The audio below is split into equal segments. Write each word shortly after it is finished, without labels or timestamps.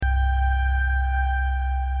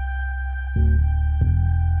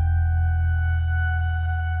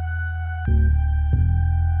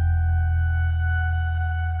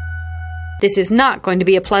This is not going to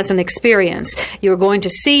be a pleasant experience. You're going to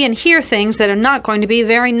see and hear things that are not going to be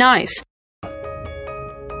very nice.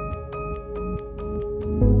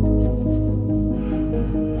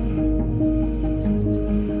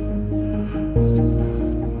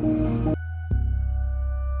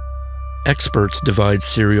 Experts divide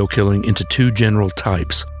serial killing into two general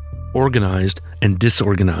types, organized and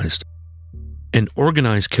disorganized. An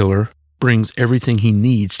organized killer brings everything he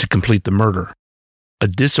needs to complete the murder. A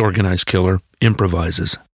disorganized killer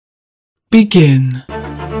improvises. Begin.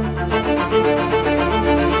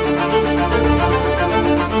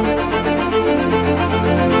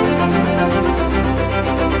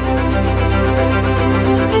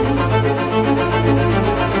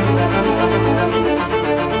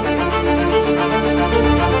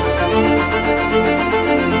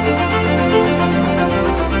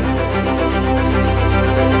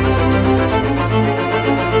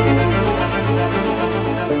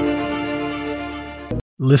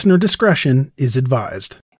 Listener discretion is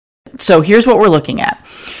advised. So here's what we're looking at.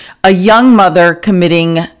 A young mother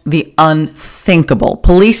committing the unthinkable.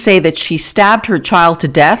 Police say that she stabbed her child to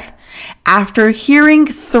death after hearing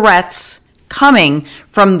threats coming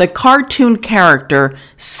from the cartoon character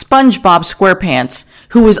SpongeBob SquarePants,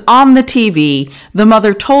 who was on the TV. The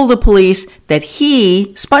mother told the police that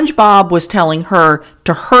SpongeBob, was telling her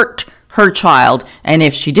to hurt her child, and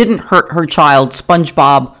if she didn't hurt her child,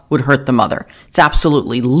 SpongeBob would hurt the mother. It's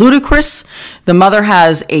absolutely ludicrous. The mother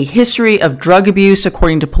has a history of drug abuse,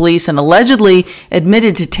 according to police, and allegedly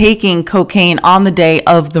admitted to taking cocaine on the day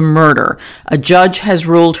of the murder. A judge has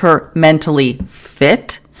ruled her mentally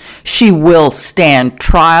fit. She will stand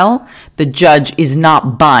trial. The judge is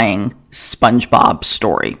not buying SpongeBob's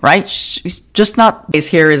story, right? She's just not.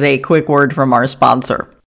 Here is a quick word from our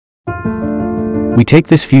sponsor. We take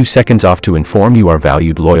this few seconds off to inform you, our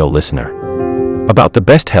valued loyal listener, about the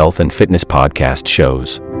best health and fitness podcast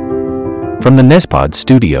shows from the Nespod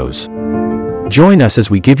Studios. Join us as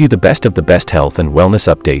we give you the best of the best health and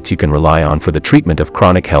wellness updates you can rely on for the treatment of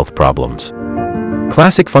chronic health problems.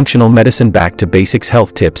 Classic functional medicine back to basics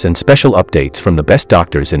health tips and special updates from the best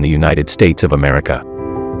doctors in the United States of America.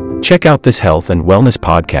 Check out this health and wellness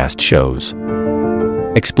podcast shows.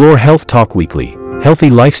 Explore Health Talk Weekly, Healthy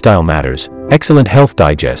Lifestyle Matters, Excellent Health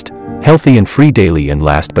Digest, Healthy and Free Daily, and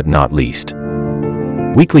last but not least,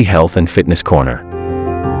 Weekly Health and Fitness Corner.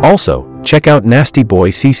 Also, check out Nasty Boy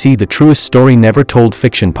CC, the truest story never told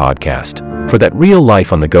fiction podcast, for that real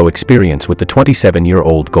life on the go experience with the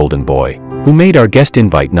 27-year-old golden boy, who made our guest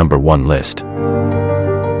invite #1 list.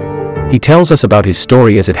 He tells us about his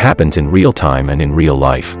story as it happens in real time and in real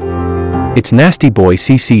life. It's Nasty Boy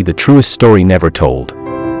CC, the truest story never told.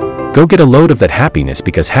 Go get a load of that happiness,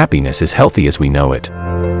 because happiness is healthy as we know it.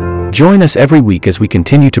 Join us every week as we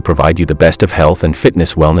continue to provide you the best of health and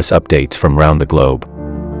fitness wellness updates from around the globe.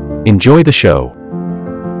 Enjoy the show.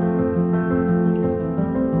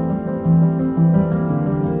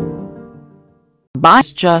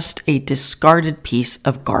 It's just a discarded piece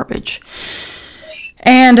of garbage.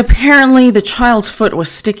 And apparently the child's foot was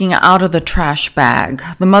sticking out of the trash bag.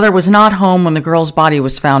 The mother was not home when the girl's body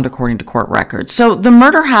was found, according to court records. So the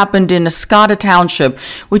murder happened in Escada Township,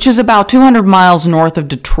 which is about 200 miles north of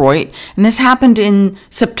Detroit. And this happened in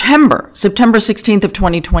September 16th of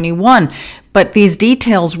 2021. But these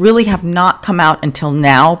details really have not come out until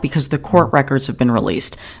now because the court records have been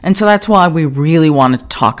released. And so that's why we really wanted to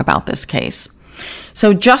talk about this case.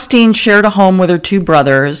 So Justine shared a home with her two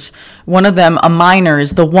brothers. One of them, a minor,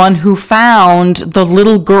 is the one who found the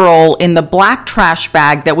little girl in the black trash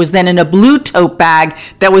bag that was then in a blue tote bag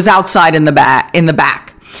that was outside in the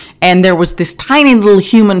back. And there was this tiny little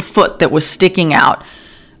human foot that was sticking out.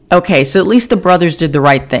 Okay, so at least the brothers did the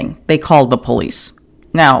right thing. They called the police.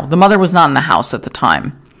 Now, the mother was not in the house at the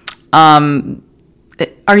time.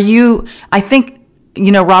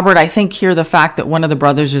 Robert, I think here the fact that one of the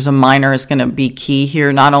brothers is a minor is going to be key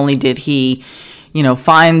here. Not only did he,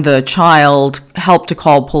 find the child, help to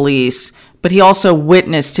call police, but he also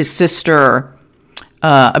witnessed his sister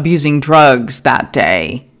abusing drugs that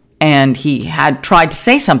day. And he had tried to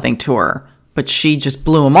say something to her, but she just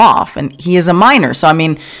blew him off. And he is a minor. So,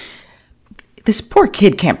 this poor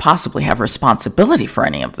kid can't possibly have responsibility for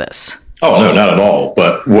any of this. Oh, no, not at all.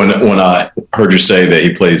 But when I heard you say that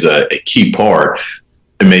he plays a key part,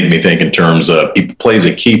 it made me think in terms of he plays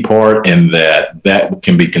a key part in that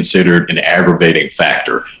can be considered an aggravating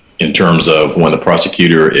factor in terms of when the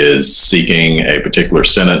prosecutor is seeking a particular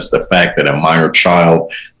sentence. The fact that a minor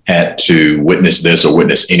child had to witness this or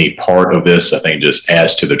witness any part of this, I think just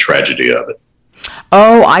adds to the tragedy of it.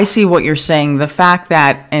 Oh, I see what you're saying. The fact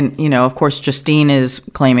that, and of course, Justine is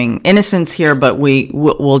claiming innocence here, but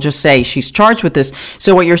we'll just say she's charged with this.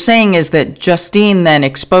 So what you're saying is that Justine then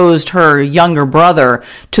exposed her younger brother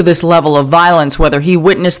to this level of violence, whether he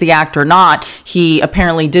witnessed the act or not. He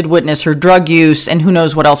apparently did witness her drug use, and who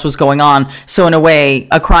knows what else was going on. So in a way,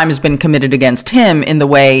 a crime has been committed against him in the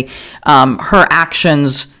way her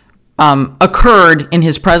actions occurred in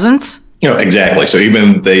his presence. Exactly. So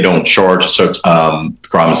even if they don't charge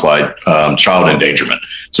crimes like child endangerment.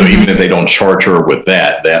 So even if they don't charge her with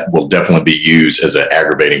that, that will definitely be used as an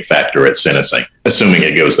aggravating factor at sentencing, assuming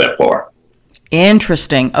it goes that far.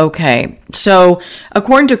 Interesting. Okay. So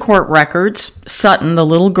according to court records, Sutton, the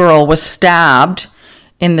little girl, was stabbed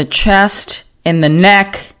in the chest, in the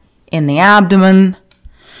neck, in the abdomen.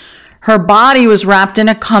 Her body was wrapped in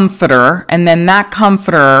a comforter, and then that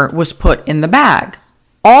comforter was put in the bag.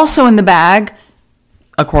 Also in the bag,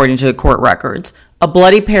 according to the court records, a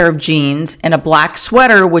bloody pair of jeans and a black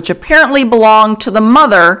sweater, which apparently belonged to the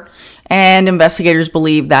mother, and investigators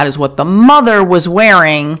believe that is what the mother was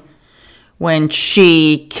wearing when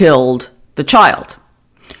she killed the child.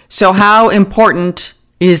 So how important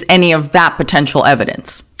is any of that potential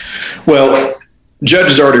evidence? Well, judge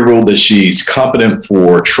has already ruled that she's competent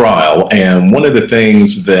for trial, and one of the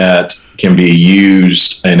things that can be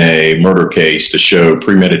used in a murder case to show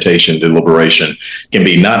premeditation, deliberation, can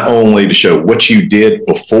be not only to show what you did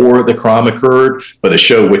before the crime occurred, but to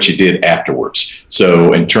show what you did afterwards.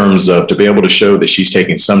 So in terms of to be able to show that she's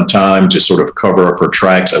taking some time to sort of cover up her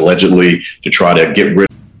tracks, allegedly, to try to get rid.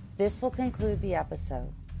 This will conclude the episode.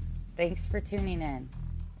 Thanks for tuning in.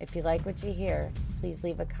 If you like what you hear, please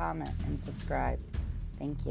leave a comment and subscribe. Thank you.